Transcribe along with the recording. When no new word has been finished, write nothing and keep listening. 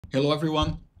Hello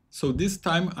everyone. So this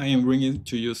time I am bringing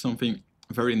to you something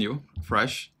very new,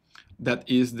 fresh, that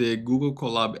is the Google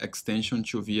Colab extension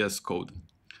to VS Code.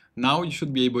 Now you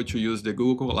should be able to use the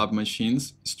Google Colab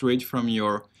machines straight from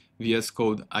your VS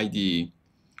Code IDE.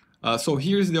 So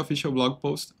here's the official blog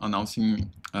post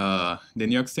announcing the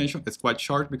new extension. It's quite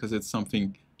short because it's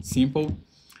something simple,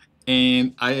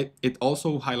 and it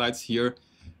also highlights here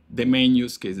the main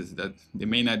use cases, that the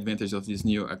main advantage of this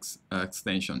new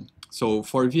extension. So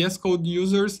for VS Code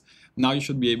users, now you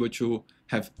should be able to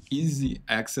have easy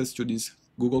access to these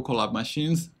Google Colab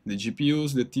machines, the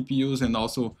GPUs, the TPUs, and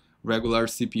also regular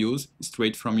CPUs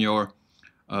straight from your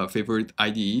favorite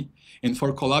IDE. And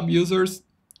for Colab users,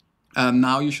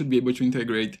 now you should be able to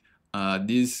integrate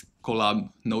these Colab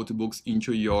notebooks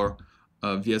into your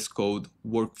VS Code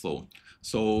workflow.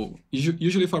 So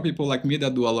usually for people like me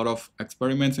that do a lot of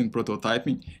experiments and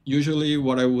prototyping, usually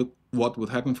what would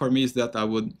happen for me is that I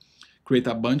would create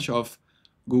a bunch of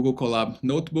Google Colab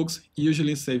notebooks,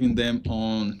 usually saving them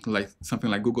on something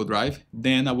like Google Drive.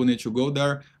 Then I would need to go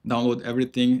there, download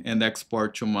everything, and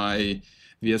export to my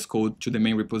VS Code to the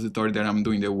main repository that I'm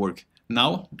doing the work.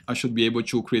 Now I should be able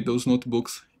to create those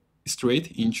notebooks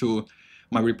straight into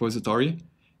my repository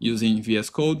using VS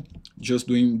Code, just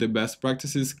doing the best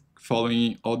practices,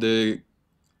 following all the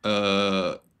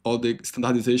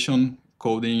standardization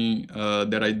coding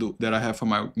that I have for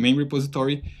my main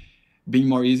repository, being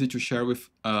more easy to share with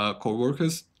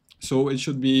coworkers. So it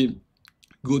should be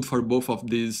good for both of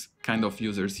these kind of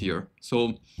users here.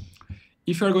 So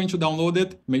if you are going to download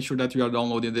it, make sure that you are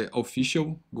downloading the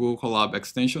official Google Colab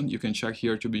extension. You can check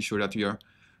here to be sure that you are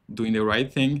doing the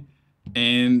right thing.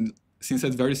 And since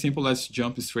it's very simple, let's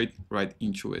jump straight right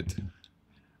into it.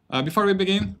 Before we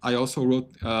begin, I also wrote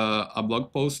a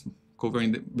blog post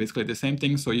covering basically the same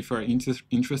thing. So if you are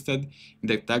interested in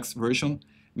the text version,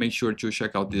 make sure to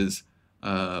check out this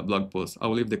blog post. I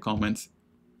will leave the comments.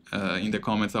 In the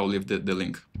comments, I will leave the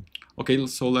link. Okay,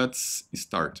 so let's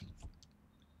start.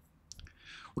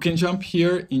 We can jump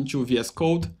here into VS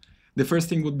Code. The first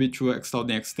thing would be to install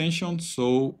the extension.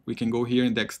 So we can go here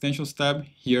in the extensions tab.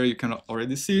 Here you can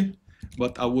already see,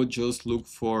 but I would just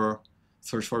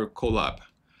search for Colab.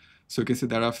 So you can see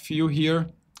there are a few here,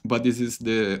 but this is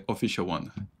the official one.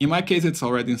 In my case, it's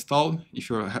already installed. If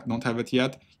you don't have it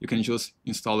yet, you can just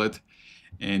install it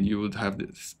and you would have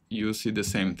this. You see the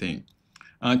same thing.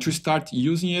 To start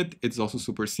using it, it's also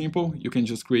super simple. You can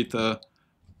just create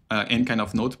any kind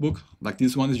of notebook, like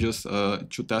this one is just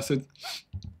to test it.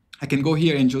 I can go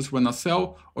here and just run a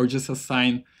cell or just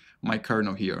assign my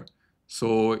kernel here.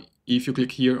 So if you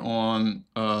click here on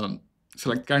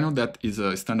select kernel, that is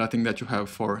a standard thing that you have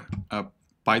for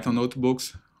Python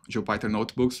notebooks, GeoPython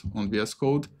notebooks on VS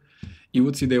Code. You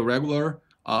would see the regular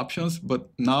options, but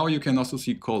now you can also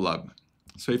see Colab.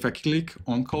 So if I click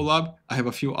on Colab, I have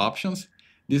a few options.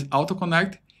 This auto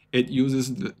connect, it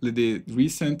uses the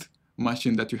recent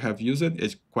machine that you have used.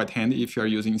 It's quite handy if you are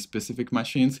using specific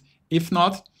machines. If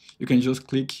not, you can just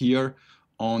click here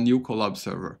on new Colab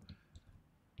server.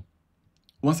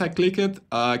 Once I click it,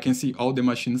 I can see all the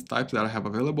machines types that I have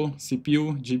available: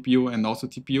 CPU, GPU, and also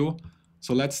TPU.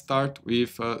 So let's start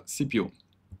with CPU.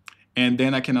 And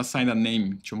then I can assign a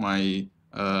name to my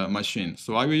machine.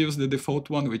 So I will use the default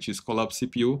one, which is Colab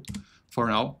CPU for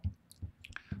now.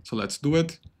 So let's do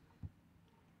it.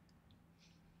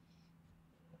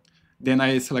 Then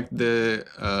I select the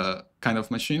kind of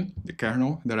machine, the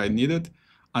kernel that I needed.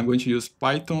 I'm going to use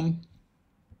Python.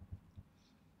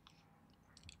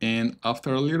 And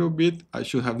after a little bit, I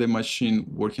should have the machine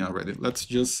working already. Let's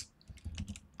just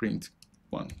print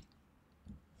one.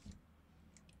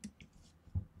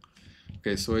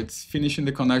 Okay, so it's finishing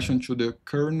the connection to the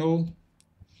kernel.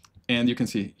 And you can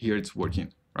see here it's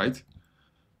working, right?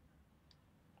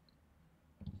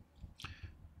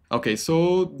 Okay,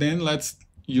 so then let's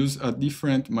use a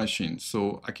different machine.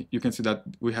 So you can see that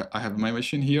I have my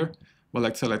machine here, but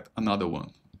let's select another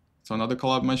one. So another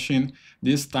Colab machine.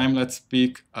 This time let's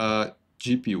pick a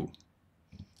GPU.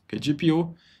 Okay,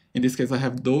 GPU. In this case, I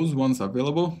have those ones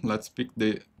available. Let's pick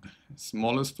the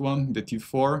smallest one, the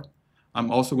T4.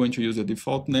 I'm also going to use the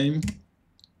default name.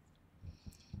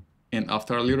 And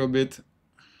after a little bit,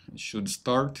 it should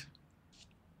start.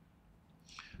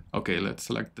 Okay, let's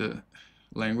select the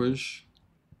language.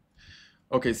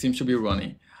 Okay, it seems to be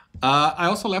running. I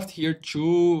also left here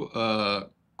two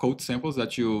code samples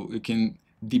that you can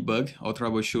debug or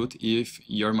troubleshoot if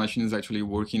your machine is actually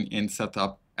working and set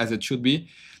up as it should be.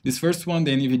 This first one,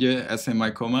 the NVIDIA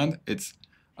SMI command, it's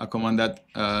a command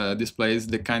that displays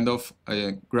the kind of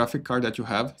graphic card that you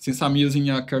have. Since I'm using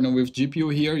a kernel with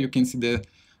GPU here, you can see the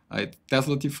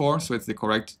Tesla T4, so it's the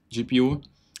correct GPU.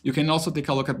 You can also take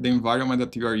a look at the environment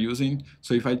that you are using.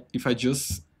 So if I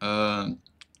just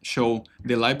show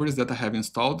the libraries that I have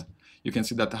installed, you can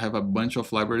see that I have a bunch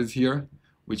of libraries here,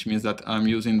 which means that I'm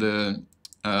using the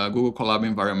Google Colab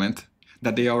environment,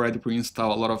 that they already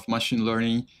pre-install a lot of machine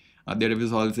learning, data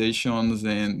visualizations,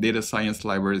 and data science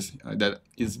libraries. That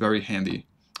is very handy.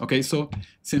 Okay, so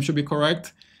seems to be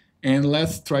correct. And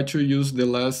let's try to use the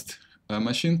last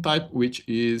machine type, which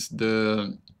is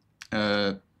the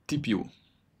TPU.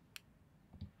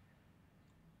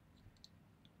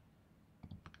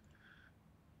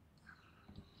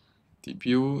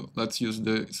 TPU, let's use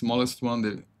the smallest one,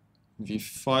 the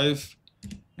V5,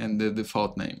 and the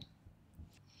default name.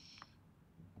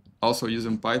 Also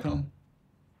using Python.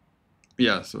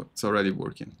 Yeah, so it's already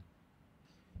working.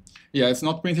 Yeah, it's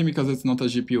not printing because it's not a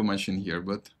GPU machine here,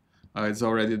 but it's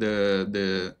already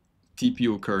the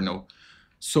TPU kernel.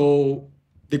 So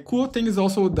the cool thing is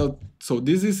also that, so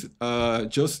this is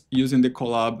just using the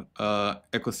Colab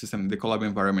ecosystem, the Colab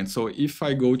environment. So if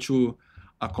I go to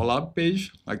a Colab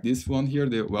page, like this one here,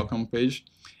 the welcome page,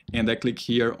 and I click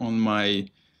here on my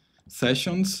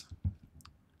sessions,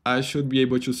 I should be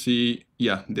able to see,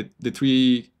 yeah, the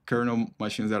three kernel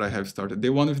machines that I have started. The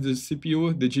one with the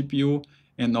CPU, the GPU,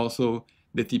 and also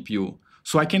the TPU.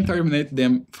 So I can terminate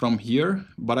them from here,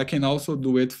 but I can also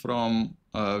do it from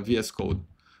VS Code.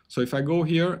 So if I go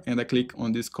here and I click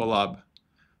on this Colab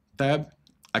tab,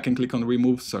 I can click on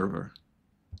remove server.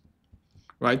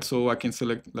 Right, so I can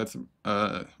select, let's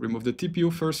remove the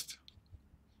TPU first.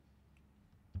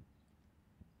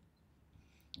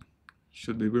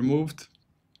 Should be removed.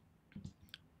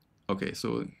 Okay,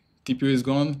 so TPU is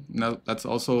gone. Now let's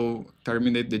also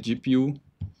terminate the GPU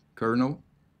kernel.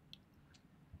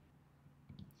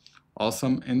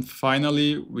 Awesome, and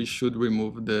finally, we should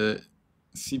remove the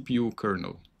CPU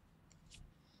kernel.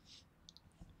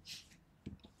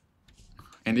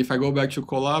 And if I go back to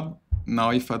Colab,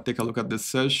 now if I take a look at the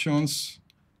sessions,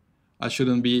 I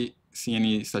shouldn't be seeing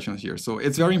any sessions here. So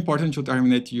it's very important to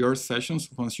terminate your sessions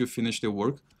once you finish the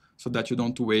work so that you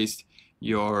don't waste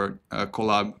your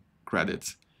Colab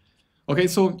credits. Okay,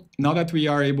 so now that we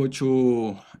are able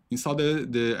to install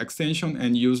the extension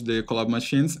and use the Colab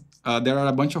machines, there are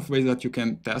a bunch of ways that you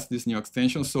can test this new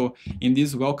extension. So in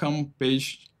this welcome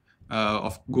page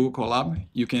of Google Colab,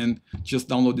 you can just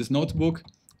download this notebook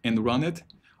and run it.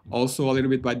 Also, a little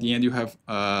bit by the end, you have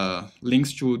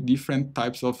links to different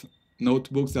types of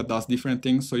notebooks that does different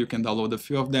things. So you can download a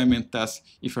few of them and test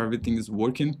if everything is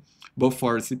working, both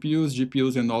for CPUs,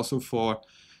 GPUs, and also for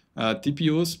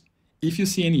TPUs. If you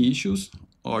see any issues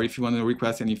or if you want to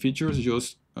request any features,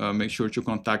 just make sure to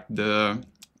contact the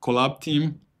Colab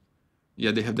team.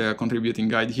 Yeah, they have the contributing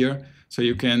guide here. So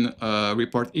you can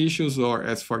report issues or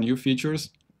ask for new features.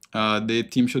 The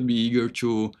team should be eager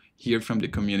to hear from the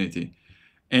community.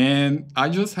 And I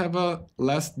just have a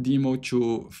last demo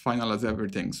to finalize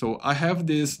everything. So I have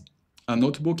this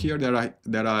notebook here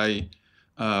that I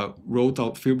wrote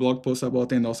a few blog posts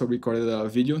about and also recorded a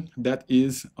video. That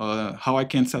is how I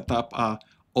can set up a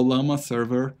Ollama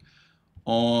server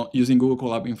using Google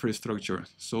Colab infrastructure.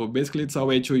 So basically, it's a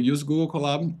way to use Google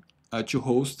Colab to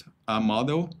host a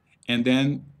model and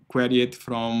then query it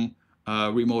from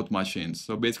remote machines.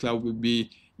 So basically, I will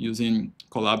be using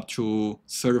Colab to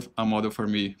serve a model for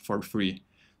me for free.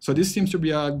 So this seems to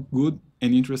be a good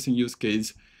and interesting use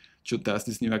case to test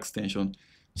this new extension.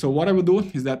 So what I will do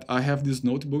is that I have these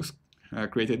notebooks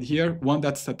created here, one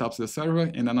that sets up the server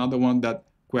and another one that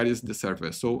queries the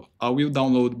server. So I will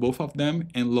download both of them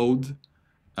and load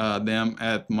them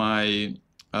at my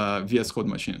VS Code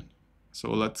machine.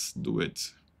 So let's do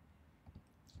it.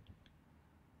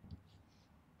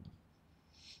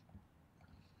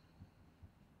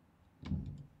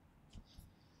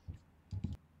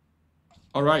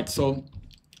 All right, so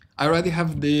I already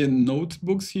have the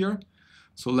notebooks here.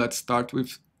 So let's start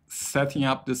with setting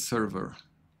up the server.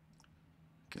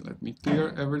 Okay, let me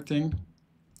clear everything.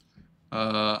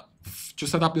 To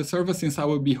set up the server, since I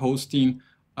will be hosting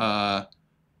a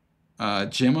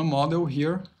Gemma model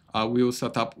here, I will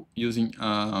set up using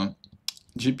a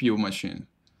GPU machine.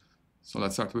 So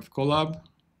let's start with Colab,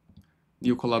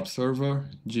 new Colab server,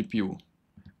 GPU.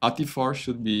 AT4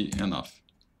 should be enough.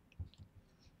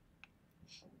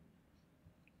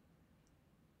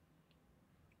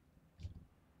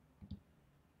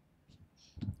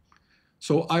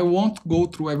 So I won't go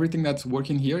through everything that's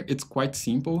working here. It's quite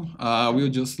simple. I will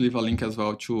just leave a link as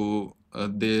well to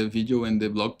the video and the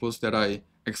blog post that I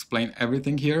explain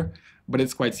everything here, but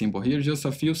it's quite simple. Here's just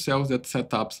a few cells that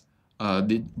set up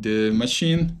the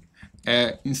machine,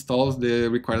 installs the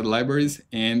required libraries,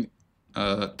 and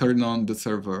turn on the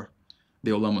server,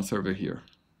 the Ollama server here.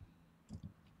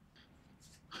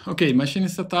 Okay, machine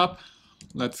is set up.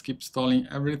 Let's keep installing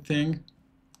everything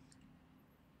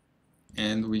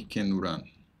and we can run.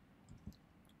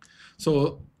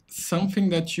 So something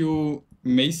that you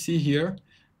may see here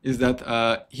is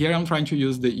that here I'm trying to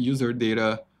use the user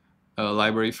data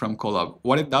library from Colab.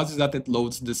 What it does is that it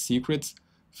loads the secrets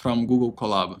from Google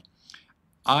Colab.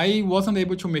 I wasn't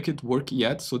able to make it work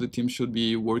yet, so the team should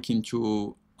be working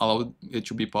to allow it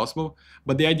to be possible.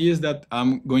 But the idea is that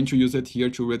I'm going to use it here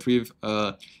to retrieve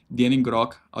the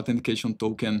ngrok authentication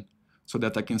token so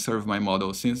that I can serve my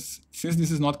model. Since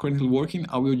this is not currently working,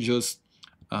 I will just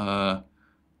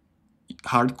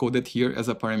hard code it here as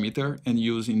a parameter and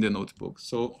use in the notebook.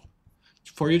 So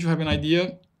for you to have an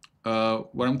idea,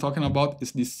 what I'm talking about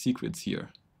is these secrets here.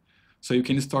 So you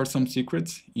can store some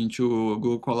secrets into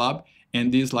Google Colab,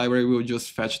 and this library will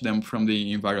just fetch them from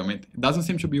the environment. It doesn't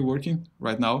seem to be working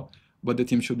right now, but the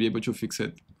team should be able to fix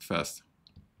it fast.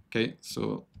 Okay,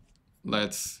 so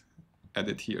let's add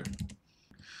it here.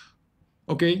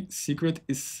 Okay, secret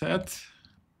is set.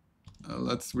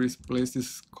 Let's replace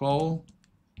this call.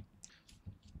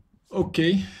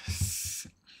 Okay,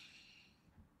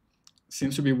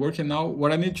 seems to be working now.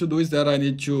 What I need to do is that I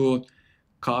need to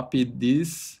copy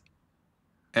this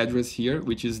address here,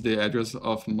 which is the address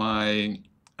of my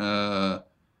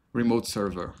remote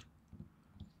server.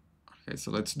 Okay,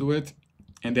 so let's do it.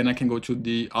 And then I can go to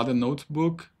the other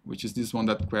notebook, which is this one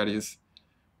that queries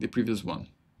the previous one.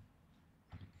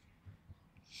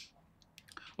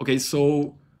 Okay,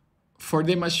 so for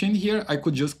the machine here, I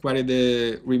could just query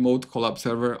the remote Colab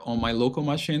server on my local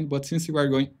machine, but since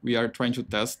we are trying to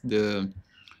test the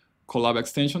Colab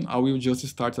extension, I will just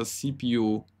start a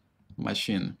CPU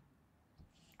machine.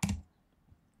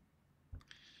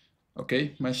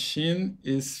 Okay, machine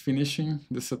is finishing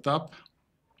the setup.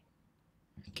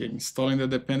 Okay, installing the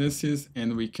dependencies,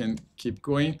 and we can keep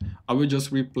going. I will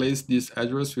just replace this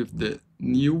address with the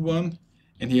new one,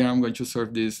 and here I'm going to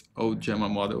serve this old Gemma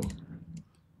model.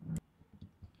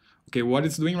 Okay, what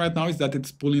it's doing right now is that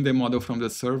it's pulling the model from the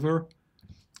server.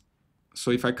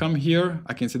 So if I come here,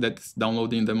 I can see that it's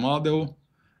downloading the model,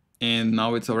 and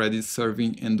now it's already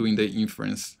serving and doing the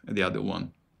inference at the other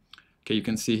one. Okay, you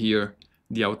can see here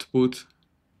the output.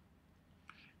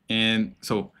 And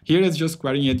so here it's just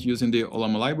querying it using the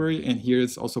Olama library, and here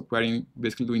it's also querying,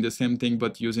 basically doing the same thing,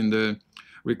 but using the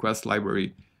request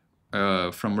library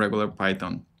from regular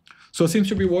Python. So it seems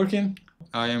to be working.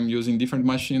 I am using different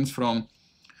machines from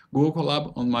Google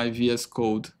Colab on my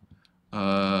VSCode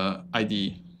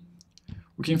IDE.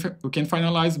 We can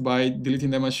finalize by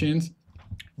deleting the machines,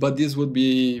 but this would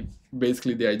be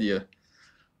basically the idea.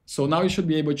 So now you should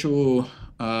be able to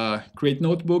create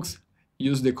notebooks,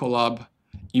 use the Colab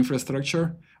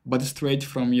infrastructure, but straight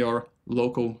from your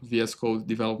local VSCode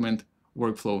development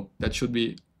workflow. That should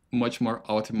be much more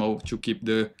optimal to keep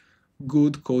the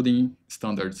good coding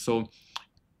standards. So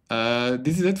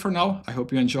this is it for now. I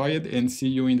hope you enjoy it, and see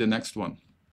you in the next one.